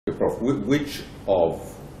Prof, which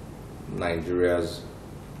of Nigeria's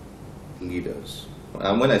leaders,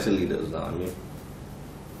 and when I say leaders now, I mean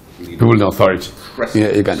people in authority. Yeah,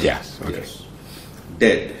 you can, yes. Okay. Yes.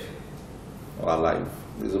 Dead or alive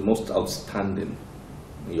is the most outstanding,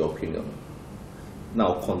 in your opinion?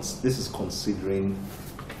 Now, this is considering,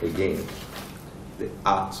 again, the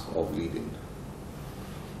art of leading.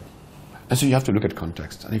 And so you have to look at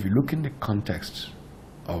context. And if you look in the context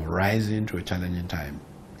of rising to a challenging time,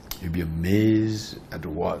 you'll be amazed at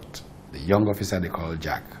what the young officer they call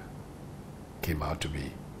Jack came out to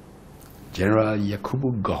be. General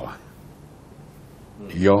Yakubu Gowon,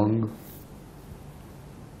 young,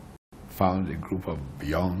 found a group of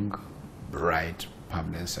young, bright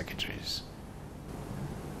permanent secretaries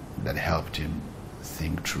that helped him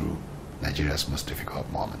think through Nigeria's most difficult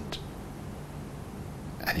moment.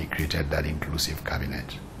 And he created that inclusive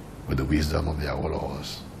cabinet with the wisdom of the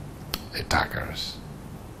Awolowos, the Takers,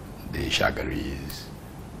 the Shagaris,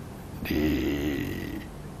 the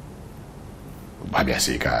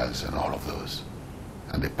Babiasikas, and all of those.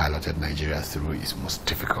 And they piloted Nigeria through its most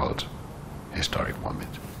difficult historic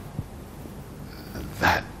moment. And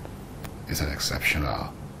that is an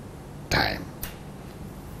exceptional time.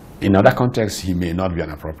 In other contexts, he may not be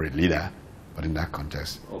an appropriate leader, but in that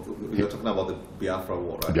context... You're talking about the Biafra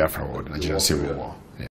War, right? The Biafra War, the Nigerian Civil War.